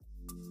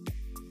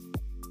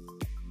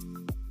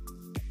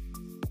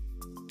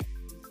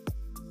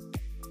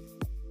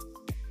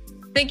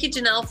Thank you,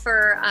 Janelle,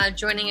 for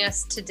joining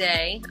us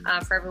today.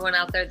 For everyone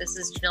out there, this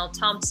is Janelle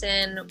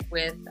Thompson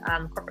with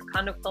Corporate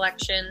Condo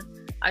Collection.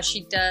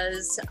 She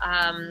does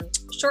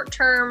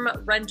short-term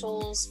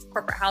rentals,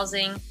 corporate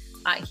housing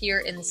here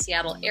in the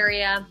Seattle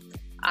area,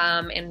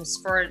 and as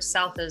far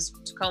south as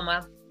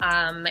Tacoma.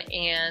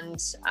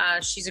 And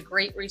she's a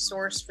great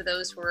resource for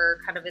those who are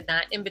kind of in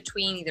that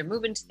in-between, either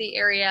moving to the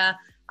area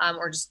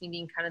or just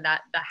needing kind of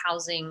the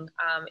housing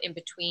in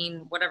between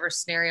whatever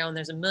scenario. And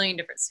there's a million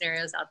different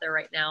scenarios out there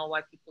right now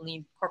why people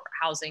need corporate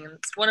housing. And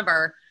it's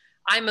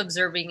I'm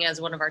observing as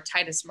one of our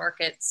tightest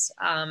markets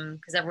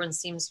because everyone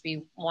seems to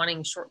be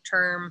wanting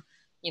short-term,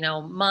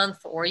 month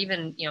or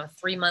even,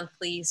 3-month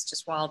lease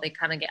just while they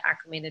kind of get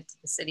acclimated to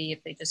the city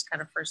if they just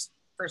kind of first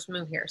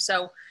move here.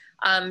 So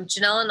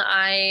Janelle and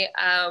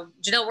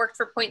Janelle worked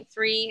for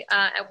Point3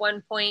 at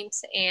one point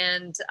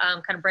and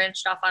kind of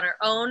branched off on her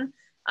own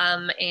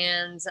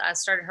and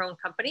started her own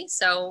company.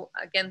 So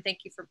again, thank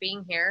you for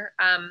being here.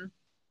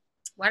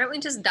 Why don't we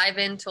just dive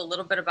into a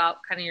little bit about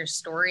kind of your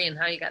story and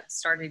how you got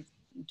started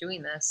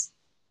doing this?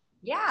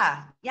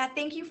 Yeah.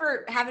 Thank you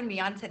for having me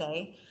on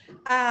today.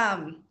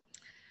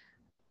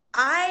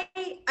 I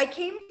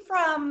came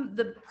from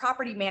the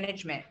property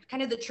management,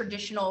 kind of the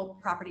traditional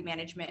property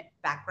management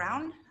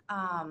background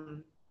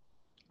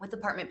with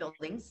apartment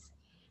buildings.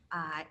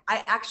 I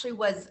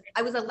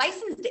was a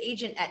licensed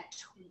agent at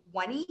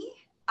 20,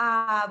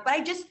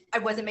 but I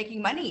wasn't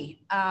making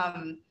money.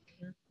 I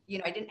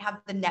didn't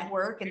have the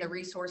network and the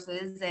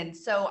resources. And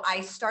so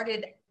I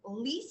started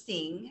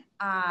leasing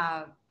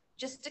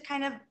just to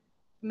kind of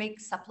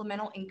make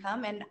supplemental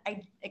income. And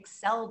I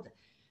excelled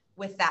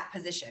with that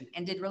position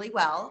and did really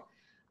well.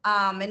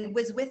 And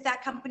was with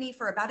that company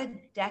for about a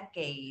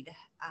decade.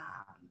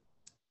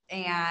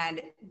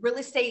 And real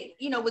estate,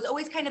 was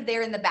always kind of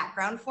there in the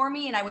background for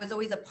me. And I was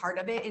always a part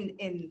of it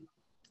in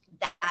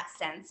that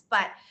sense.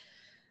 But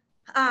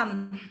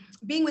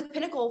being with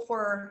Pinnacle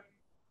for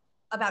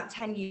about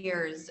 10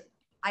 years,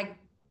 I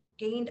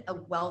gained a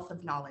wealth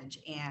of knowledge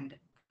and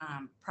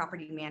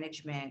property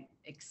management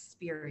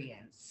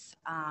experience,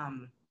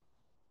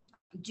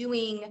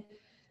 doing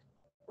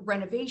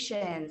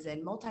renovations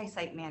and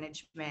multi-site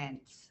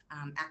management,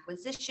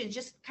 acquisition,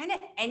 just kind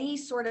of any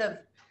sort of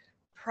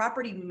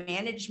property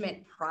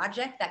management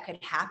project that could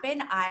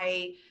happen,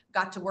 I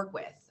got to work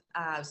with.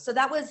 So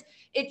that was,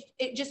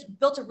 it just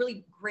built a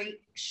really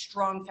great,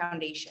 strong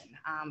foundation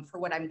for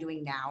what I'm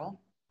doing now.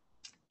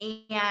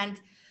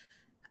 And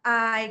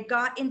I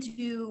got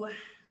into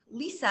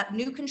lease up,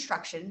 new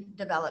construction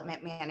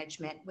development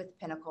management with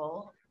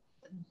Pinnacle.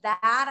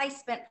 That I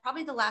spent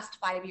probably the last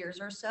 5 years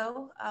or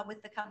so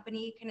with the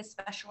company, kind of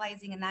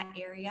specializing in that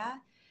area.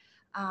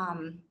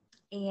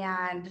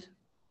 And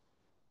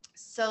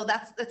so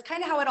that's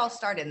kind of how it all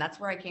started. And that's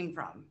where I came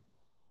from.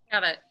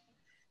 Got it.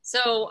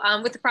 So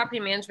with the property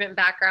management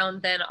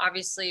background, then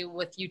obviously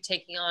with you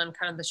taking on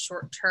kind of the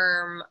short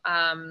term,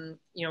 I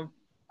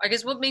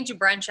guess what made you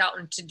branch out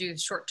and to do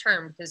short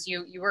term? Because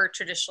you were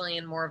traditionally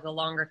in more of the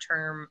longer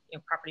term,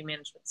 property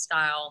management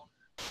style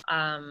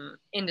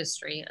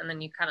industry, and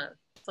then you kind of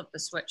flipped the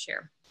switch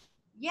here.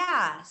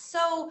 Yeah.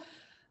 So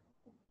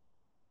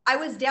I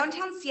was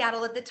downtown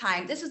Seattle at the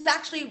time. This was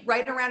actually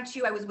right around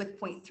I was with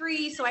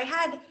Point3. So I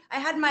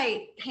had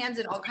my hands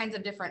in all kinds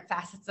of different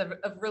facets of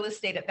real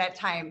estate at that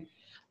time.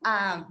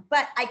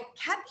 But I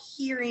kept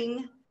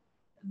hearing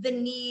the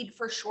need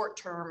for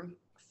short-term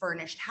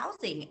furnished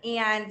housing,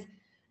 and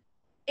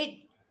it's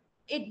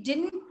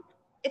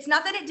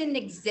not that it didn't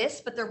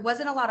exist, but there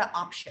wasn't a lot of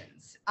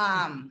options.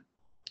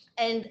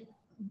 And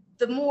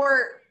the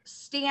more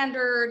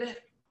standard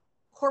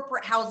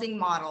corporate housing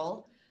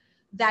model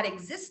that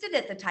existed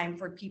at the time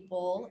for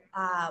people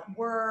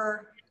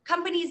were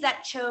companies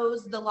that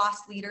chose the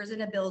lost leaders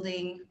in a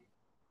building,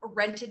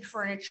 rented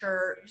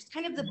furniture, just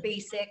kind of the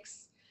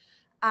basics.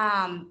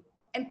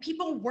 And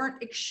people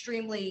weren't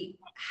extremely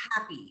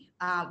happy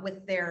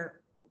with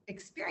their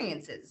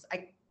experiences.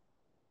 I,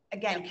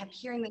 again, kept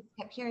hearing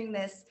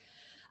this.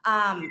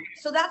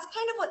 So that's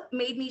kind of what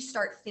made me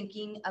start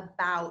thinking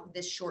about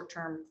this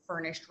short-term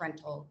furnished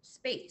rental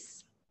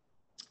space.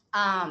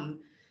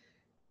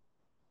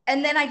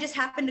 And then I just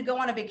happened to go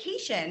on a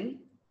vacation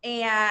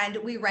and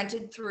we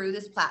rented through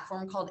this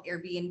platform called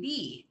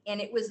Airbnb. And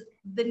it was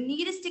the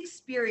neatest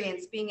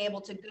experience being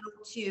able to go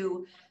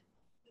to,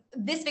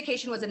 this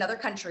vacation was another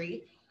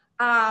country,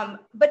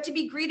 but to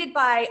be greeted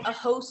by a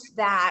host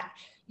that,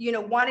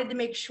 wanted to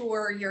make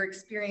sure your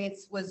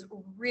experience was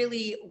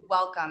really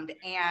welcomed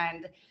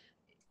and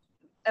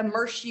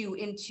immerse you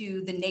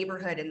into the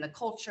neighborhood and the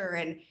culture.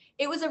 And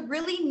it was a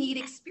really neat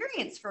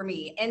experience for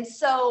me. And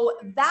so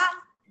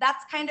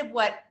that's kind of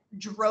what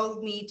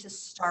drove me to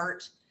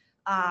start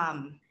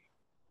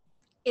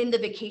in the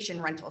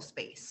vacation rental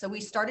space. So we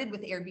started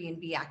with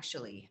Airbnb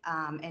actually,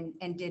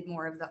 and did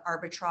more of the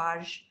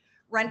arbitrage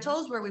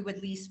rentals where we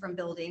would lease from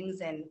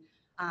buildings and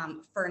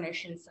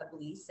furnish and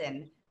sublease.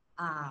 And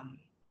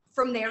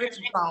from there it's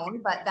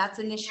grown, but that's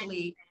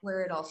initially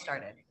where it all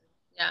started.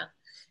 Yeah.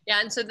 Yeah.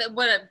 And so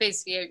that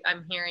basically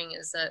I'm hearing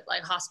is that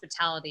like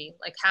hospitality,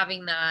 like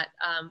having that,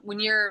 when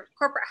you're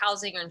corporate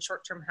housing and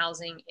short-term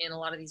housing in a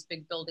lot of these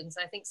big buildings,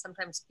 I think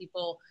sometimes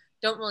people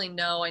don't really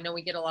know. I know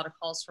we get a lot of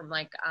calls from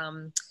like,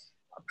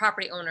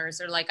 property owners.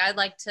 They're like, I'd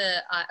like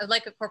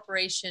a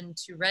corporation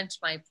to rent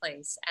my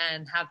place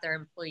and have their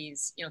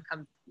employees,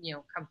 come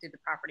through the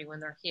property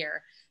when they're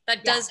here.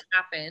 That does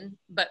happen,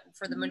 but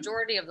for the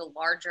majority of the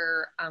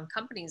larger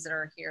companies that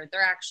are here,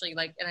 they're actually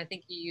like, and I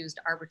think you used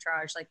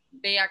arbitrage, like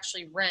they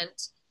actually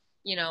rent,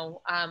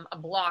 a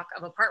block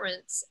of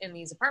apartments in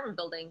these apartment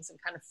buildings and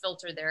kind of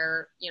filter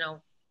their,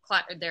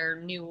 their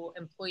new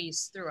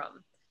employees through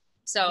them.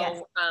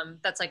 So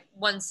that's like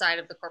one side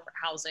of the corporate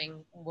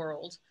housing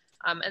world.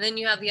 And then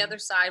you have the other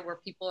side where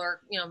people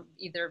are,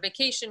 either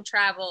vacation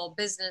travel,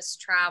 business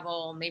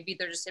travel, maybe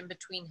they're just in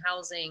between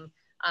housing,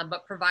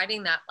 but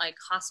providing that like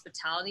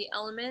hospitality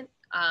element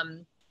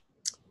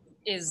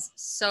is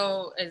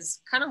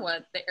kind of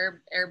what the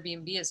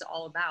Airbnb is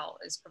all about,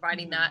 is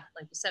providing that,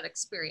 like you said,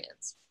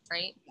 experience,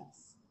 right?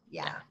 Yes.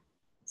 Yeah.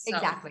 So,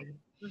 exactly.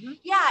 Mm-hmm.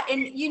 Yeah.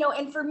 And,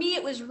 and for me,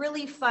 it was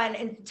really fun.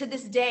 And to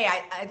this day,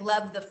 I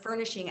love the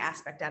furnishing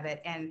aspect of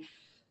it. And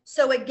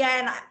so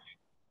again,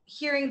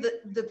 hearing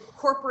the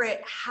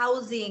corporate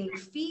housing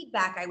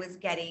feedback I was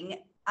getting,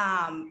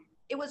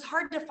 it was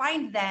hard to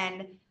find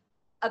then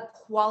a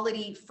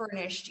quality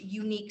furnished,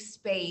 unique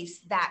space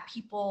that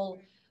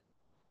people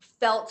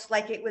felt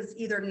like it was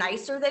either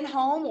nicer than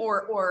home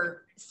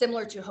or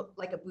similar to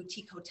like a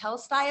boutique hotel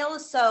style.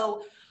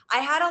 So I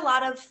had a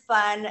lot of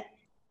fun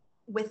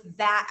with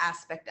that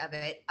aspect of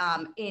it,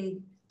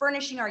 in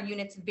furnishing our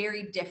units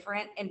very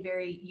different and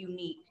very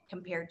unique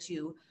compared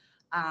to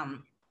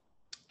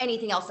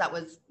anything else that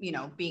was,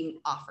 being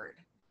offered.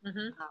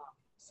 Mm-hmm.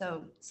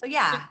 So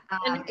yeah.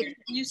 And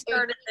you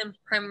started them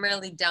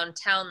primarily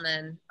downtown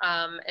then.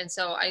 And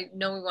so I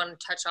know we want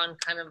to touch on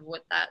kind of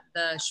what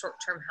the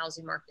short-term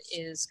housing market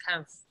is, kind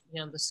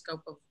of, the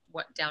scope of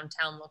what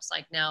downtown looks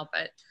like now.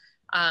 But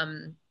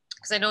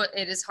because I know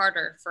it is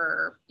harder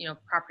for,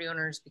 property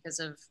owners because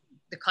of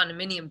the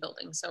condominium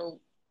building. So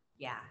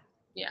yeah,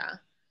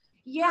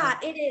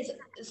 it is.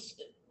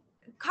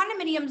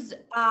 Condominiums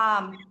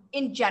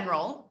in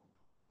general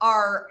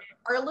are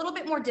a little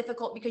bit more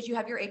difficult because you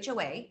have your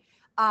HOA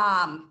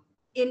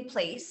in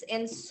place.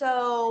 And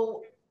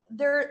so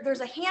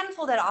there's a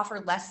handful that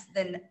offer less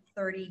than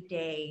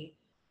 30-day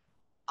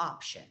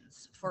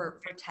options for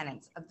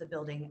tenants of the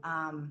building.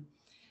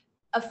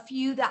 A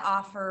few that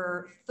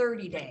offer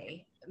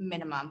 30-day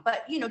minimum,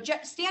 but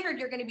standard,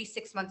 you're going to be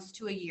 6 months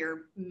to a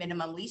year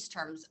minimum lease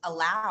terms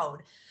allowed.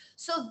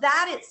 So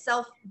that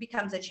itself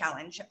becomes a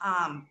challenge.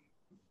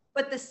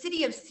 But the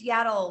city of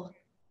Seattle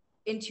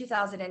in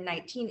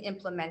 2019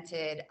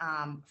 implemented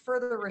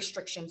further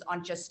restrictions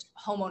on just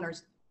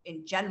homeowners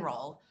in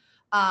general,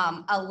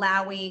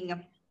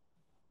 allowing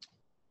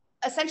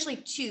essentially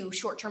 2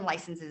 short-term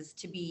licenses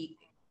to be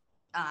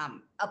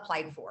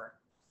applied for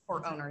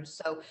owners.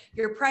 So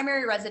your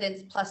primary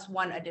residence plus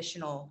 1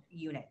 additional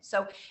unit.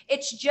 So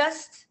it's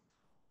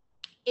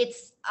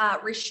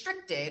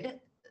restricted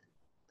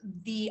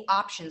the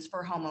options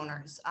for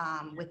homeowners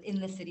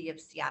within the city of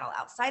Seattle.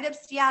 Outside of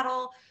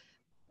Seattle,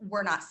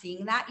 we're not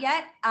seeing that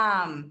yet.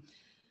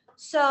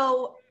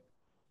 So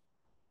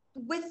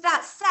with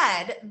that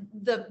said,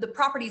 the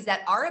properties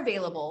that are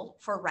available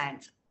for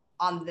rent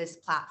on this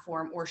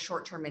platform or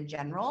short-term in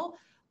general,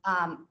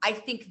 I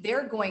think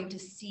they're going to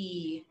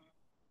see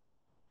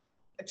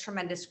a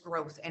tremendous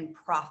growth and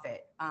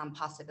profit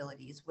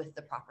possibilities with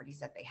the properties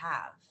that they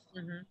have.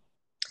 Mm-hmm.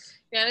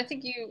 Yeah, and I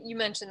think you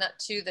mentioned that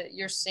too, that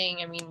you're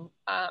seeing,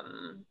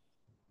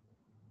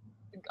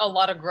 a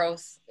lot of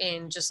growth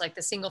in just like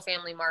the single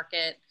family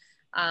market,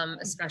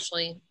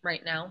 especially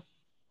right now.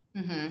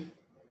 Mm-hmm.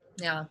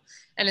 Yeah.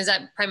 And is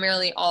that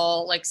primarily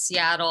all like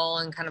Seattle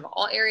and kind of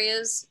all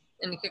areas?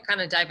 And you could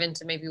kind of dive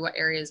into maybe what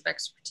areas of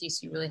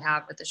expertise you really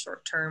have with the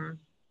short-term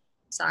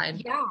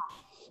side. Yeah.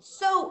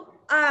 So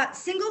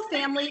single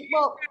family,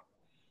 well,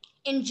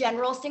 in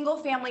general, single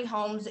family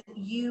homes,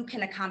 you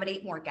can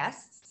accommodate more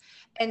guests.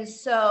 And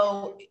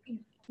so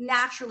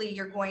naturally,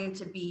 you're going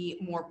to be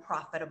more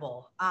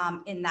profitable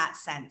in that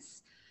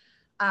sense.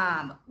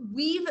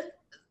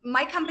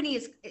 My company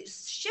is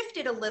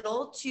shifted a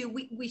little to,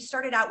 we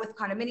started out with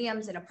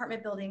condominiums and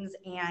apartment buildings.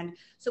 And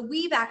so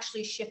we've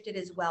actually shifted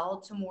as well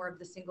to more of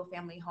the single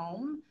family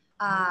home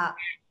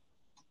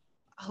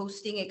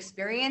hosting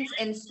experience.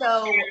 And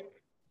so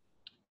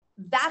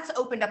that's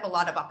opened up a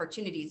lot of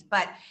opportunities,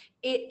 but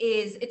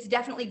it's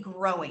definitely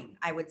growing,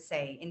 I would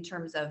say, in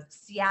terms of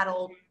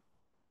Seattle,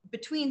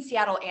 between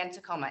Seattle and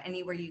Tacoma.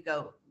 Anywhere you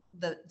go,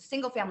 the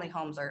single family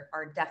homes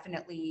are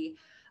definitely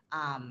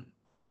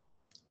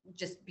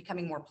just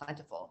becoming more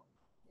plentiful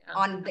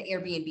on the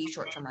Airbnb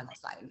short-term rental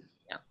side.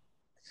 Yeah.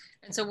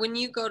 And so when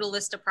you go to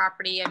list a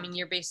property,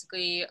 you're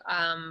basically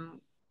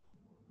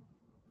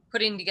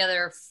putting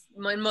together,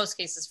 in most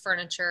cases,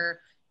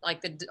 furniture,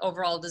 like the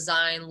overall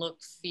design,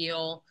 look,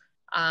 feel,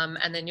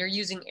 and then you're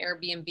using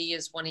Airbnb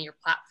as one of your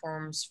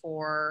platforms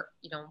for,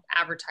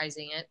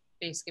 advertising it.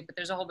 basically, but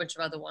there's a whole bunch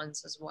of other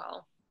ones as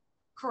well.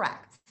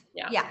 Correct.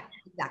 Yeah. Yeah,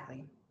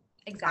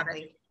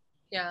 exactly.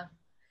 Yeah.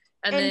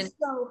 And then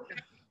so,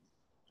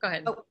 go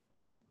ahead. Oh,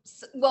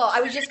 well,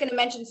 I was just going to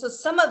mention, so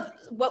some of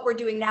what we're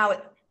doing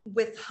now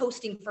with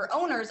hosting for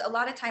owners, a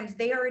lot of times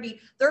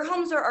their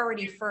homes are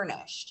already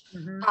furnished.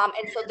 Mm-hmm.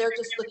 And so they're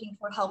just looking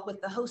for help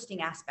with the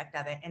hosting aspect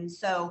of it. And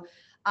so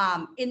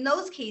in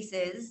those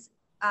cases,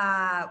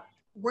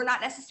 we're not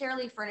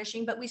necessarily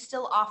furnishing, but we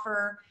still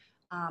offer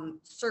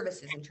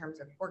services in terms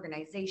of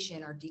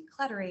organization or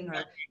decluttering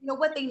or,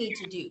 what they need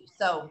to do.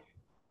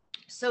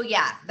 So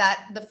yeah,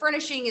 that the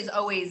furnishing is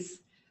always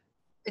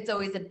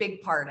a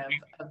big part of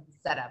the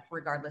setup,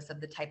 regardless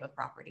of the type of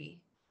property.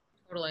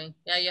 Totally.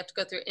 Yeah, you have to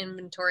go through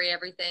inventory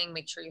everything,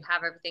 make sure you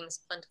have everything's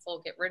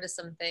plentiful, get rid of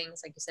some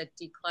things, like you said,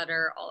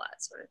 declutter, all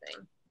that sort of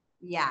thing.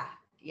 Yeah,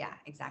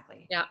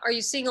 exactly. Yeah. Are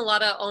you seeing a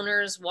lot of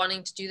owners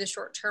wanting to do the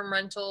short-term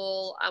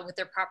rental with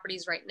their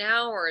properties right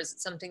now, or is it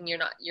something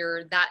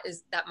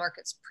that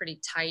market's pretty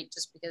tight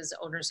just because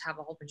owners have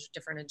a whole bunch of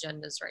different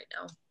agendas right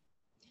now?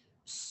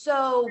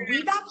 So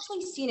we've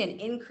actually seen an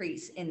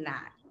increase in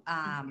that,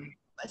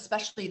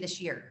 especially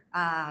this year.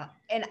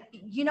 And,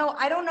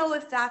 I don't know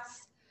if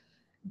that's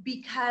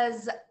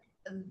because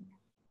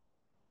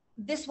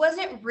this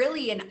wasn't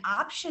really an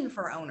option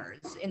for owners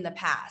in the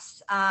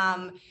past.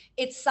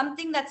 It's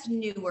something that's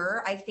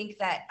newer. I think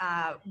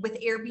that with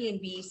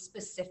Airbnb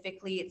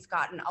specifically, it's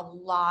gotten a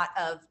lot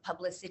of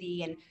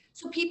publicity. And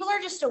so people are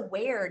just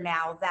aware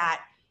now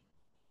that,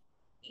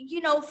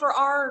 for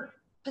our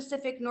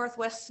Pacific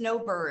Northwest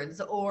snowbirds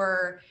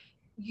or,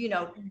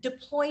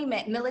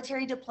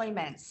 military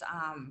deployments,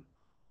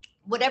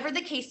 whatever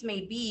the case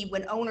may be,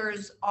 when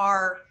owners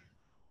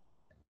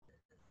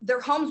their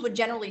homes would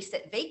generally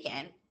sit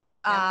vacant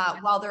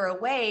while they're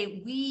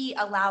away, we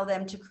allow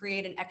them to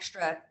create an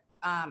extra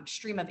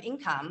stream of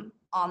income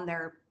on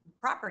their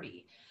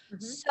property.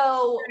 Mm-hmm.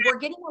 So we're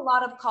getting a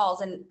lot of calls.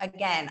 And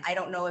again, I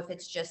don't know if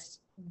it's just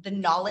the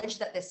knowledge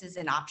that this is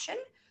an option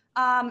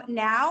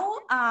now,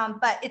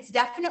 but it's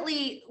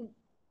definitely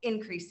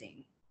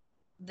increasing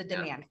the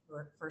demand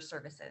for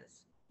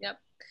services. Yep.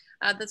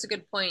 That's a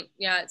good point.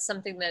 Yeah, it's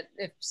something that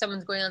if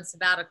someone's going on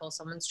sabbatical,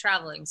 someone's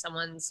traveling,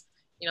 someone's,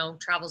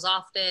 travels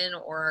often,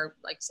 or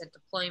like I said,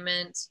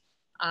 deployment,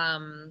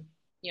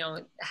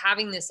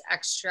 having this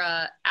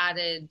extra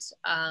added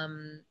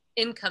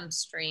income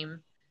stream,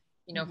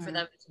 mm-hmm. for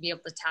them to be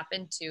able to tap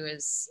into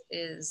is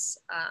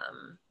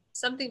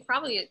something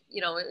probably, it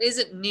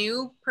isn't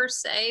new per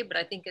se, but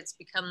I think it's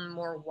become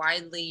more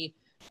widely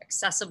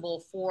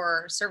accessible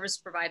for service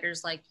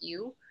providers like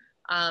you.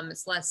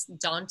 It's less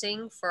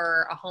daunting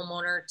for a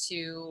homeowner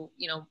to,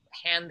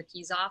 hand the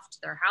keys off to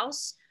their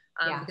house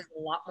because a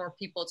lot more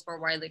people, it's more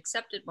widely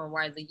accepted, more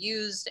widely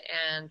used,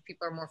 and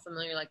people are more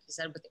familiar, like you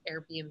said, with the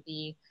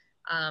Airbnb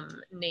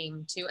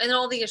name too. And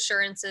all the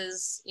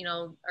assurances,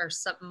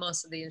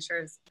 most of the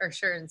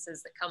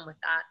assurances that come with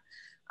that.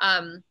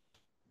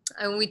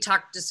 And we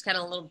talked just kind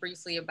of a little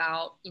briefly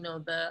about,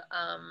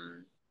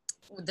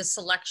 the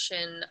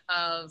selection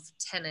of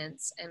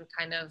tenants and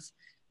kind of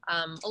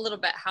a little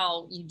bit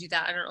how you do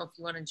that. I don't know if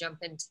you want to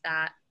jump into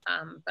that,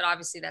 but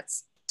obviously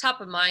that's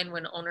top of mind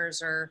when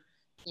owners are,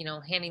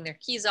 handing their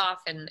keys off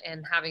and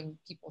having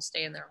people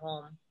stay in their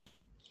home.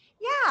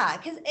 Yeah,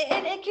 because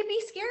it can be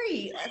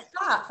scary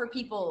thought for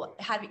people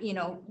having,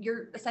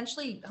 you're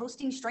essentially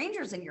hosting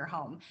strangers in your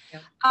home.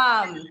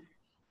 Yeah.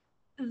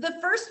 The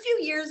first few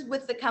years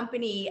with the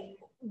company,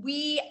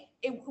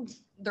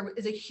 there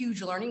is a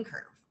huge learning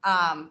curve.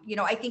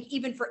 I think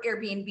even for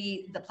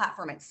Airbnb, the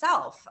platform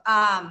itself.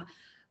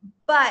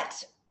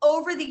 But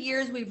over the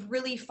years, we've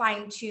really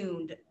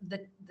fine-tuned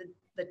the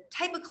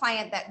type of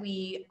client that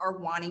we are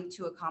wanting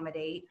to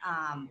accommodate.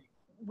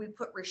 We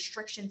put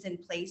restrictions in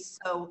place.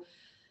 So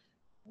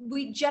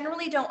we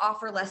generally don't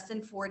offer less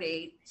than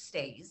 4-day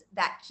stays.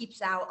 That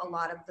keeps out a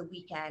lot of the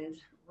weekend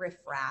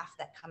riffraff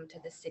that come to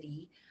the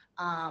city.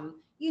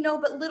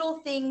 But little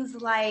things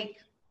like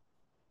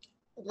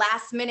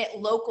last minute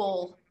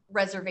local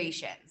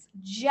reservations,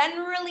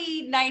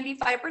 generally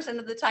 95%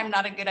 of the time,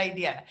 not a good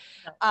idea.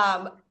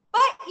 But,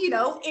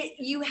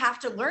 you have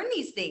to learn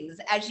these things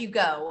as you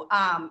go,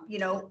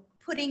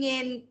 putting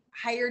in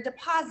higher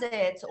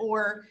deposits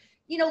or,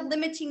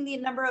 limiting the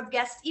number of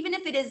guests, even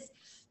if it is,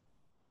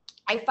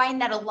 I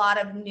find that a lot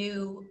of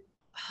new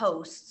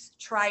hosts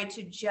try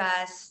to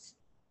just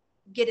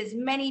get as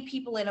many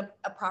people in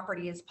a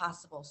property as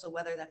possible. So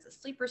whether that's a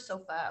sleeper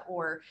sofa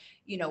or,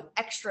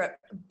 extra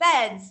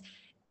beds,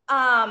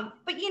 but,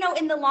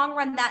 in the long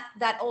run,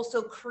 that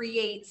also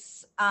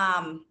creates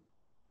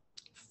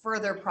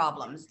further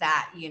problems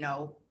that,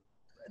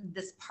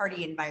 this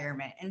party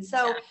environment. And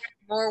so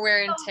more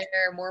wear and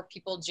tear, more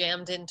people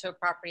jammed into a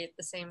property at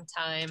the same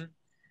time.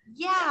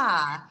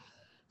 Yeah.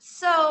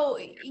 So,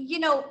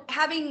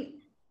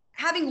 having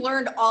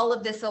learned all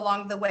of this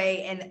along the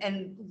way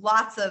and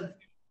lots of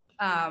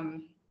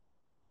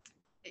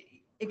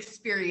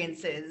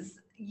experiences,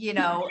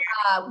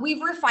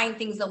 we've refined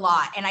things a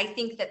lot. And I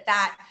think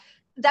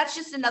that's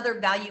just another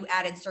value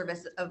added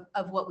service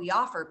of what we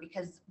offer,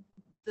 because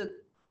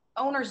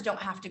owners don't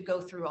have to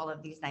go through all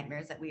of these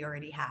nightmares that we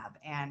already have,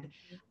 and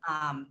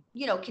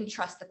can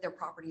trust that their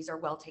properties are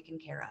well taken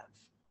care of.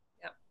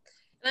 Yep.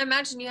 And I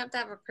imagine you have to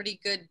have a pretty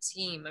good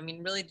team. I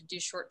mean, really, to do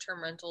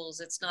short-term rentals,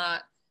 it's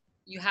not,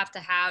 you have to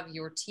have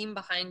your team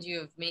behind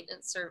you of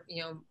maintenance, or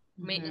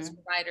maintenance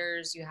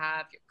providers. You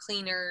have your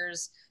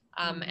cleaners,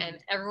 and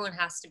everyone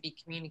has to be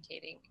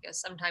communicating, because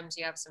sometimes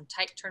you have some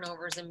tight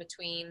turnovers in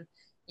between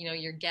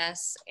your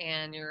guests,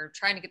 and you're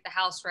trying to get the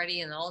house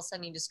ready, and all of a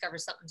sudden you discover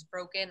something's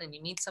broken and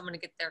you need someone to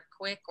get there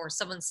quick, or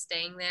someone's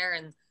staying there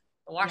and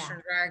the washer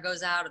and dryer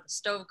goes out, or the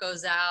stove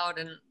goes out,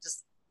 and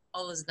just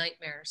all those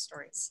nightmare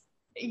stories.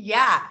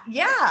 Yeah.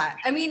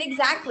 I mean,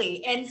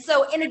 exactly. And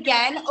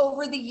again,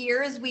 over the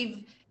years,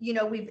 we've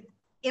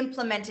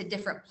implemented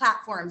different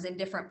platforms and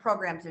different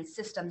programs and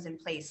systems in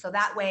place. So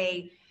that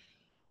way,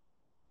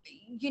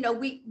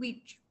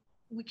 we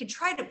could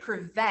try to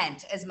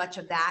prevent as much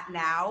of that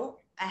now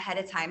ahead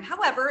of time.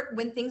 However,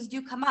 when things do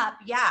come up,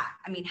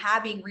 I mean,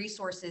 having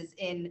resources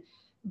in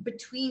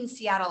between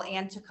Seattle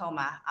and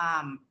Tacoma,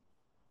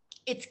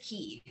 it's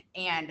key.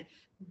 And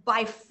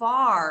by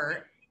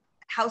far,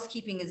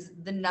 housekeeping is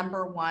the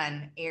number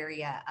one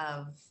area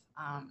of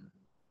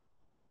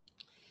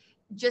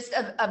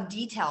of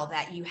detail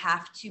that you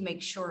have to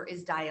make sure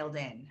is dialed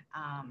in.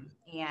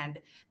 And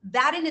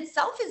that in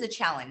itself is a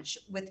challenge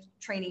with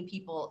training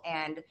people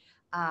and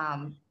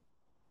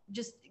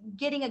just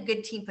getting a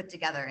good team put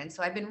together. And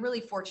so I've been really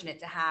fortunate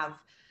to have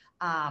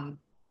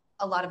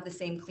a lot of the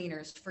same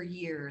cleaners for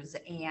years.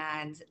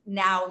 And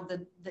now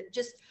the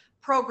just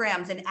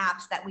programs and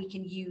apps that we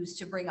can use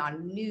to bring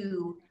on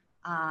new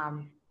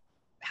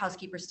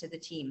housekeepers to the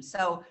team.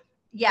 So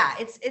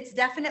it's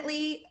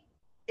definitely,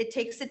 it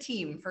takes a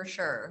team for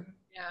sure.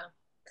 Yeah.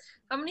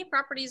 How many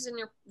properties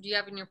do you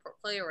have in your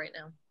portfolio right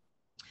now?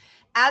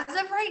 As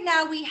of right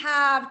now, we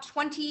have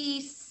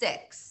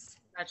 26.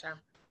 Gotcha.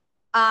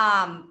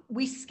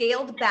 We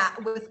scaled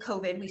back with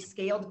COVID. We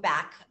scaled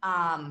back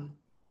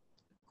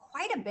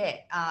quite a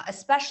bit,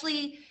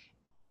 especially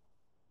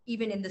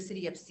even in the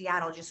city of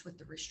Seattle, just with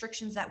the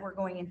restrictions that were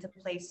going into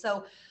place.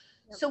 So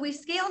we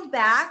scaled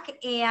back,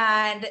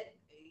 and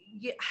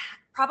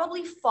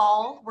probably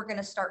fall, we're going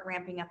to start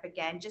ramping up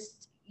again.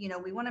 Just,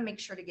 we want to make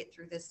sure to get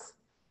through this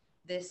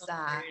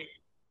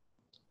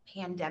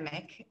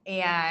pandemic,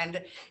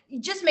 and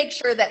just make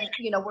sure that,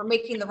 we're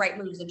making the right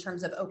moves in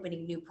terms of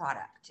opening new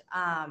product.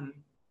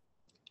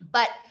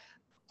 But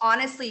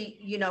honestly,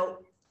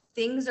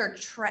 things are,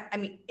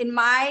 in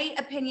my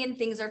opinion,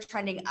 things are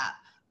trending up.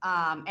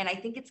 And I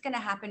think it's going to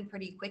happen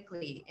pretty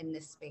quickly in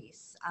this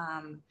space.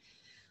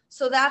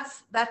 So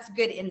that's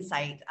good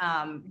insight,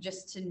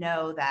 just to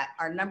know that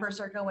our numbers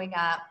are going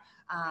up.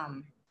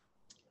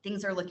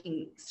 Things are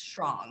looking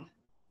strong.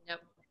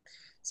 Yep.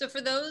 So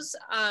for those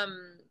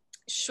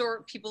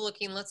short people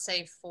looking, let's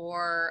say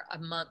for a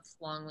month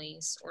long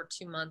lease, or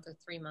 2 month or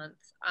 3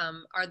 month,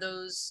 are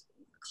those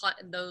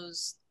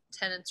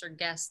tenants or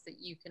guests that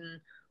you can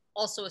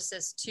also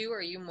assist too? Or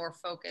are you more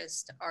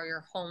focused, are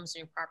your homes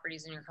and your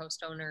properties and your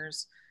host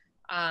owners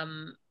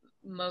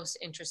most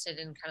interested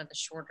in kind of the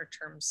shorter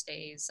term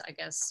stays, I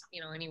guess,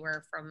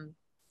 anywhere from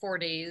 4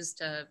 days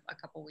to a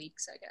couple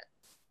weeks, I guess?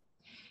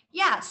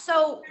 Yeah.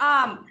 So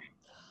our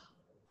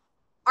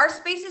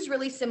space is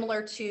really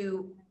similar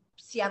to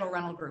Seattle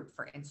Rental Group,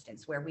 for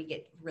instance, where we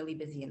get really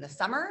busy in the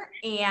summer,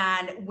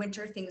 and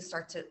winter things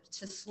start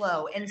to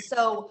slow. And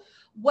so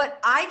what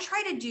I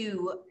try to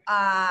do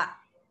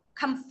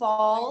come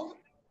fall,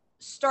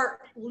 start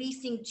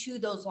leasing to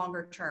those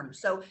longer terms.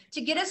 So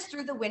to get us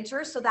through the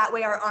winter, so that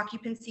way our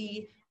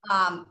occupancy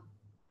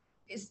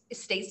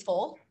stays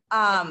full.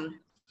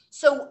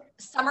 So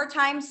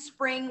summertime,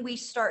 spring, we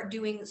start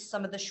doing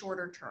some of the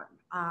shorter term.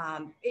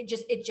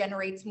 It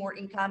generates more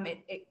income.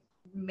 It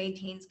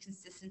maintains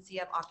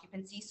consistency of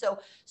occupancy. So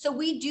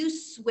we do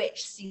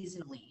switch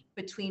seasonally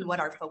between what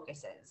our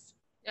focus is.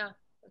 Yeah,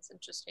 that's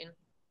interesting.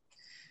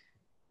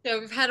 So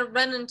we've had a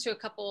run into a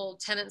couple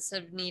tenants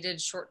that have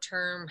needed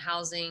short-term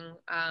housing,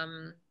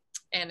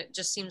 and it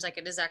just seems like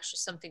it is actually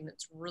something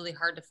that's really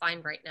hard to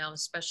find right now,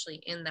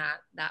 especially in that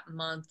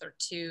month or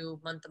 2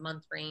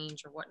 month-to-month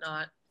range or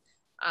whatnot.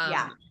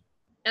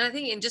 And I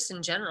think in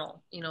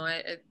general,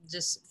 it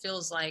just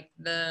feels like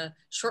the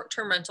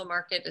short-term rental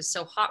market is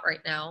so hot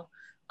right now,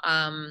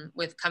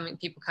 with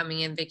people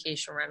coming in,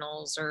 vacation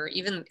rentals, or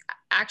even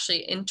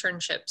actually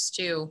internships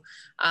too,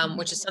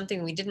 which is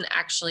something we didn't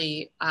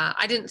actually,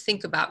 I didn't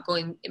think about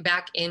going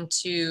back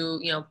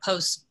into,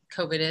 post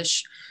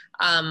COVID-ish,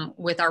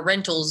 with our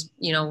rentals,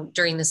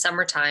 during the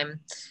summertime.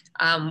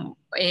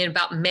 In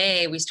about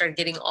May, we started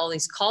getting all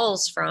these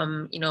calls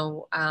from, a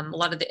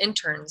lot of the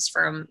interns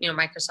from,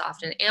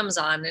 Microsoft and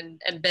Amazon,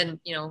 and been,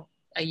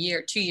 a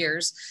year, 2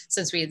 years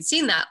since we had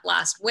seen that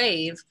last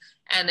wave.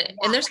 And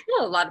there's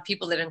still a lot of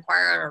people that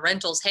inquire on our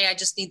rentals. Hey, I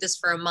just need this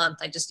for a month.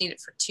 I just need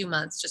it for 2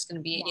 months. Just going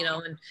to be,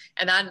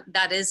 and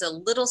that is a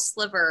little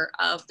sliver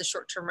of the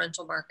short-term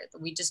rental market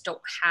that we just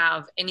don't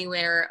have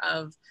anywhere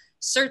of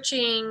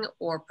searching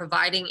or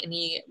providing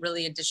any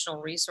really additional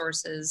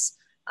resources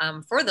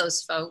for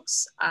those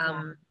folks,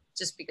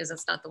 just because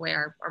that's not the way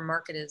our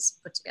market is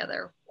put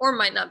together, or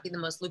might not be the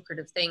most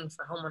lucrative thing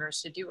for homeowners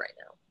to do right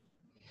now.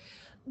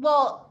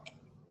 Well,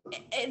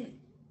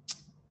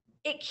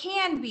 it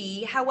can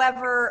be,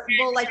 however,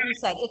 well, like you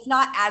said, it's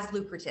not as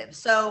lucrative.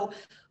 So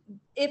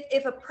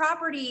if a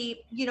property,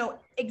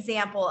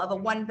 example of a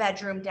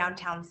 1-bedroom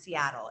downtown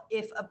Seattle,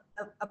 if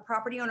a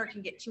property owner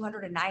can get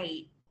 200 a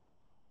night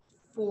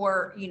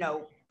for,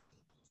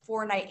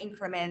 4-night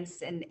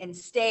increments and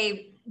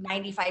stay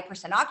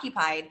 95%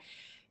 occupied,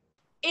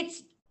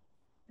 it's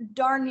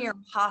darn near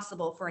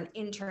impossible for an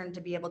intern to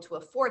be able to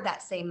afford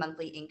that same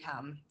monthly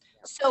income.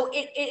 So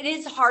it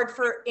is hard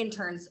for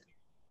interns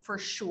for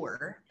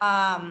sure,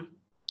 a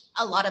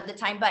lot of the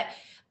time, but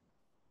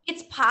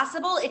it's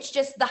possible. It's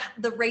just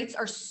the rates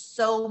are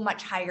so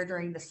much higher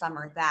during the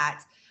summer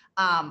that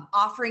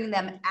offering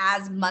them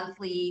as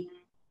monthly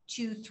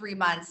 2-3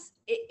 months,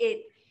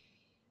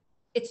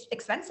 it's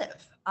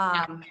expensive.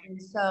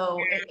 And so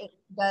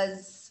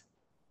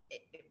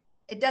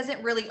it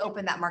doesn't really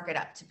open that market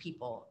up to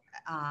people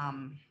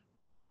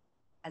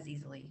as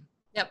easily.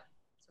 Yep.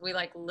 So we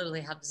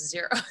literally have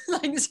zero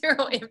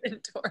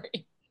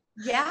inventory.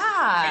 Yeah.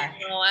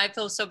 I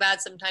feel so bad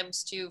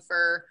sometimes too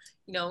for,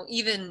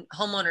 even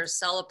homeowners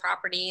sell a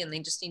property and they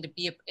just need to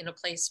be in a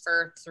place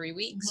for 3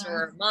 weeks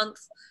or a month.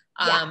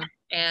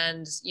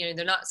 And,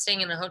 they're not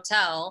staying in a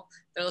hotel.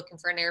 They're looking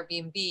for an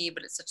Airbnb,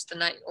 but it's such the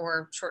night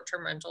or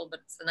short-term rental, but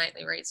it's the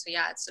nightly rate. So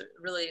yeah,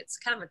 it's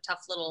kind of a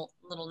tough little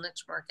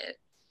niche market.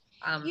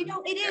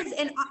 It is.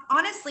 And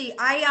honestly,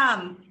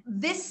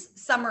 this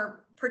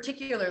summer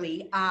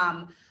particularly,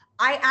 I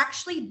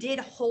actually did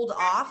hold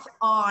off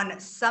on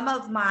some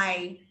of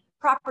my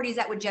properties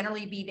that would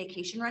generally be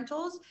vacation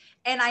rentals,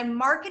 and I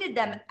marketed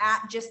them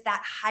at just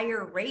that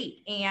higher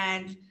rate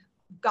and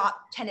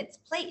got tenants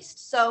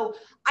placed. So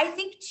I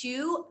think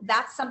too,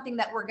 that's something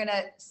that we're going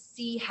to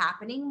see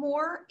happening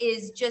more,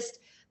 is just,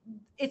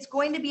 it's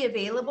going to be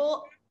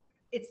available.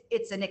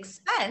 It's an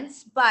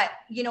expense, but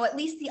at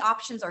least the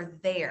options are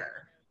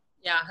there.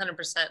 Yeah,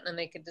 100%. And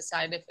they could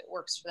decide if it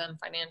works for them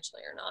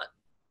financially or not.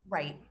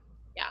 Right.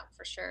 Yeah,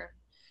 for sure.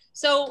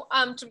 So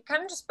to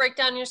kind of just break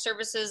down your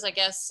services, I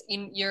guess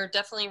you're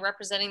definitely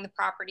representing the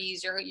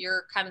properties.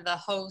 You're kind of the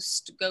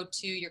host,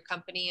 go-to your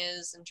company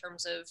is in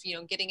terms of,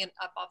 getting it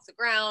up off the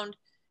ground,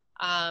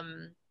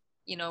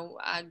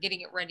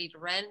 getting it ready to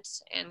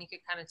rent, and you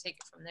could kind of take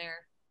it from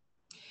there.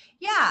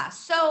 Yeah.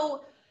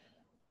 So,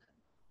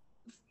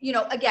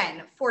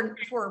 again,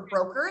 for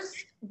brokers,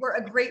 we're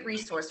a great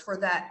resource for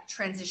that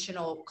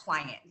transitional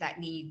client that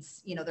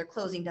needs, their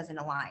closing doesn't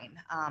align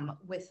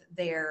with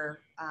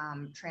their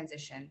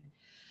transition.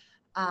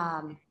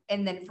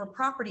 And then for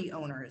property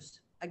owners,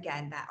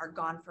 again, that are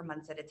gone for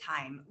months at a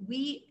time,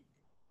 we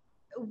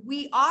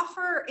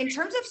offer, in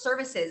terms of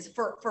services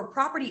for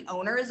property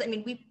owners,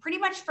 we pretty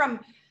much from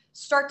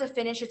start to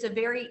finish, it's a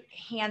very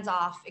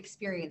hands-off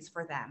experience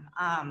for them.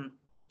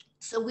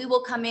 So we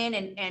will come in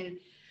and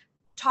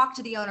talk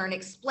to the owner and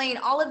explain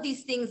all of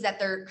these things that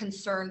they're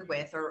concerned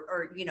with,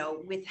 or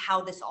with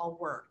how this all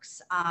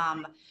works.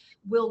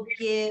 We'll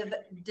give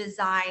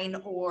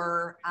design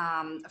or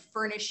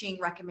furnishing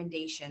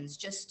recommendations,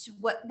 just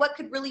what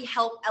could really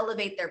help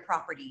elevate their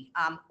property,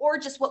 or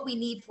just what we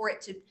need for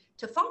it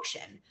to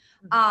function.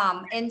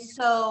 And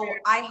so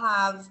I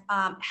have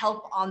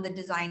help on the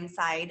design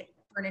side,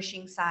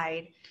 furnishing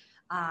side.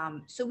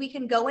 So we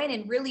can go in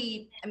and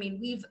really,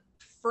 we've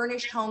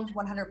furnished homes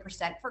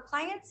 100% for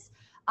clients.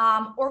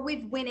 Or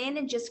we've went in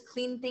and just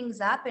cleaned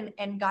things up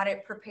and got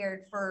it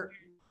prepared for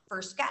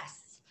first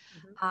guests.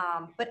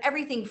 But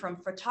everything from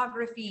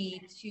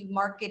photography to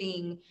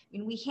marketing,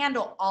 we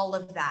handle all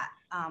of that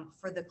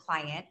for the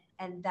client.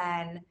 And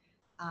then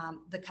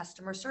the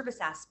customer service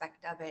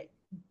aspect of it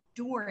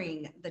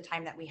during the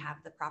time that we have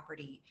the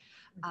property.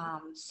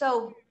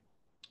 So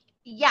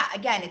yeah,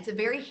 again, it's a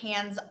very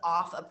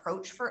hands-off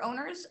approach for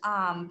owners.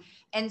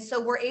 And so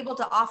we're able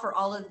to offer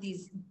all of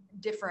these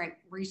different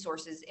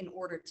resources in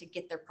order to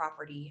get their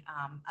property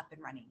up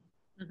and running.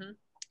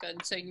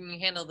 Good. So you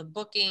handle the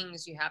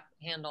bookings, you have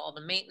to handle all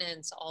the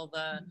maintenance, all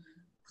the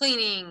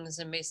cleanings,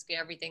 and basically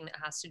everything that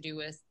has to do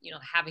with,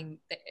 having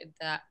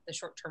the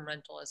short-term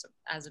rental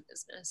as a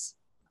business.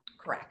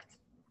 Correct.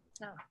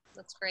 Oh,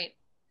 that's great.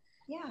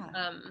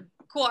 Yeah.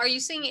 Cool. Are you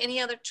seeing any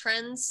other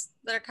trends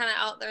that are kind of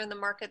out there in the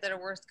market that are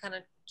worth kind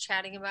of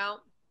chatting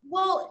about?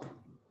 Well,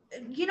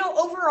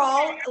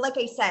 overall, like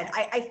I said,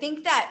 I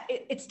think that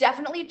it's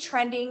definitely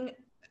trending.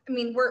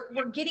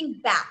 We're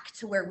getting back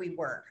to where we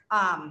were.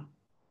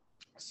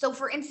 So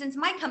for instance,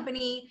 my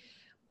company,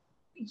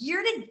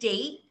 year to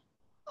date,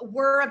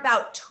 we're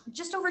about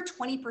just over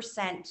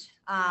 20%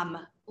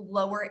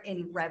 lower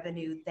in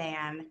revenue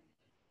than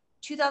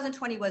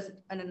 2020 was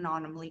an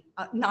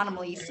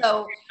anomaly.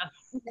 So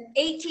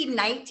 18,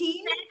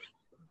 19,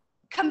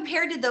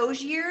 compared to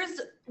those years,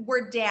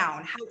 we're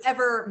down.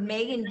 However,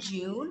 May and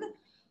June,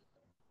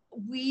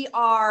 we're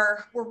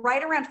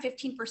right around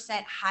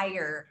 15%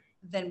 higher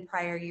than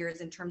prior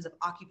years in terms of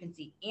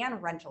occupancy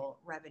and rental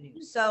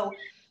revenue. So,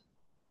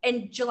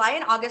 and July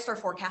and August are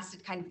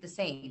forecasted kind of the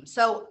same.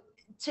 So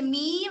to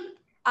me,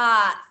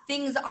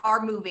 things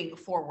are moving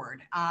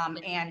forward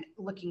and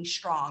looking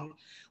strong.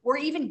 We're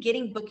even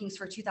getting bookings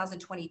for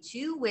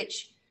 2022,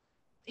 which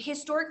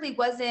historically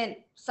wasn't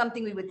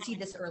something we would see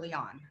this early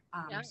on.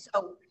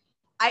 So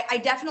I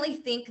definitely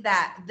think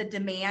that the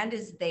demand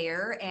is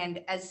there,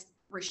 and as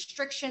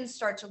restrictions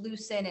start to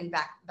loosen and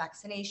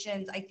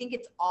vaccinations, I think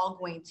it's all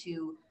going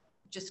to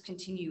just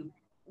continue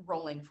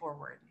rolling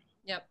forward.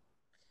 Yep.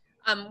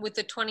 With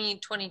the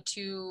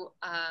 2022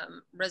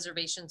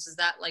 reservations, is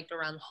that like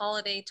around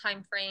holiday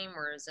time frame,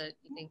 or is it,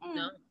 you think,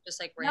 no, just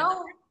like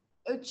random?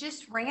 No, it's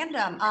just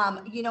random.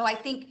 I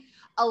think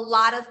a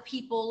lot of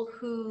people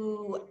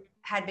who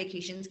had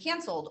vacations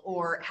canceled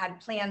or had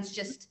plans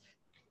just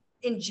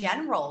in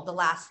general the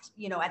last,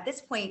 at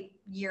this point,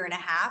 year and a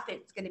half,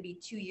 it's going to be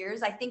 2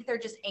 years. I think they're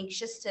just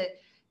anxious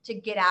to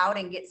get out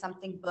and get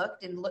something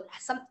booked and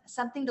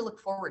something to look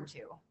forward to.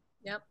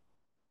 Yep.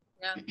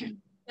 Yeah.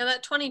 Yeah,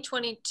 that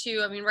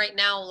 2022, I mean, right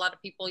now, a lot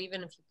of people,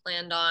 even if you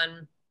planned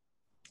on,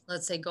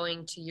 let's say,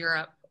 going to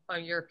Europe, a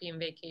European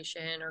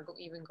vacation, or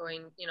even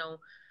going,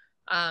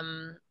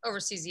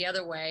 overseas the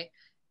other way,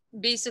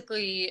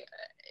 basically,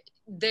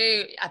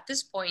 they, at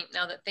this point,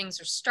 now that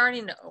things are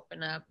starting to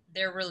open up,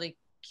 they really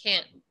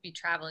can't be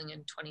traveling in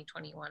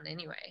 2021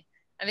 anyway.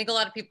 I think a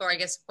lot of people are, I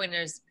guess, the point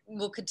is,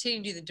 we'll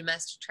continue to do the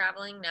domestic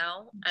traveling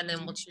now, and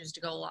then we'll choose to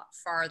go a lot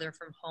farther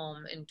from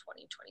home in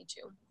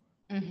 2022.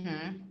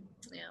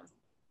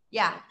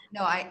 Yeah,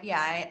 no,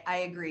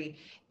 I agree.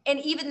 And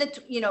even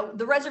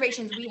the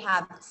reservations we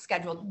have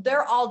scheduled,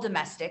 they're all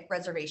domestic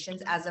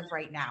reservations as of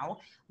right now.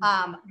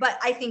 But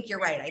I think you're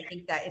right. I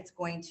think that it's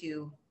going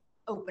to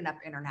open up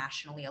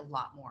internationally a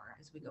lot more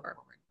as we go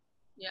forward.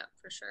 Yeah,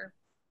 for sure.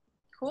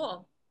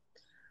 Cool.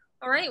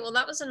 All right. Well,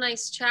 that was a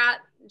nice chat,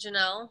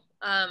 Janelle.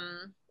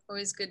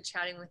 Always good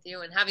chatting with you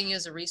and having you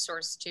as a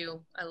resource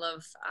too. I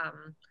love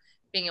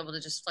being able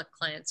to just flick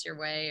clients your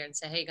way and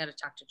say, hey, you got to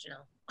talk to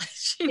Janelle.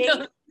 Thank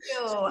you.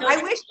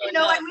 I wish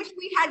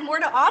we had more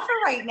to offer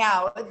right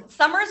now.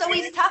 Summer's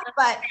always tough,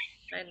 but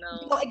I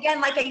know.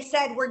 Again, like I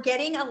said, we're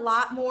getting a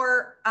lot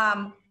more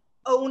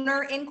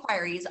owner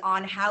inquiries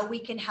on how we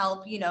can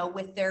help,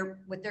 with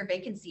their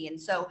vacancy. And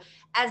so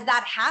as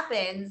that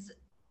happens,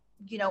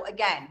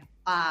 again,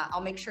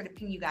 I'll make sure to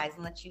ping you guys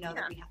and let you know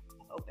that we have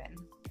stuff open.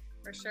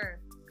 For sure.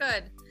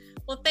 Good.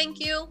 Well, thank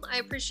you. I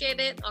appreciate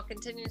it. I'll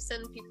continue to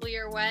send people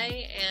your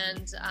way,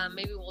 and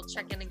maybe we'll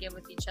check in again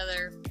with each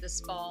other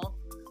this fall.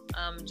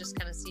 Just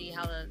kind of see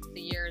how the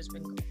year has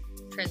been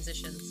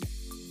transitions.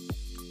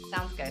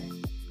 Sounds good.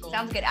 Cool.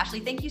 Sounds good,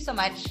 Ashley. Thank you so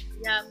much.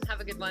 Yeah. Have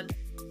a good one.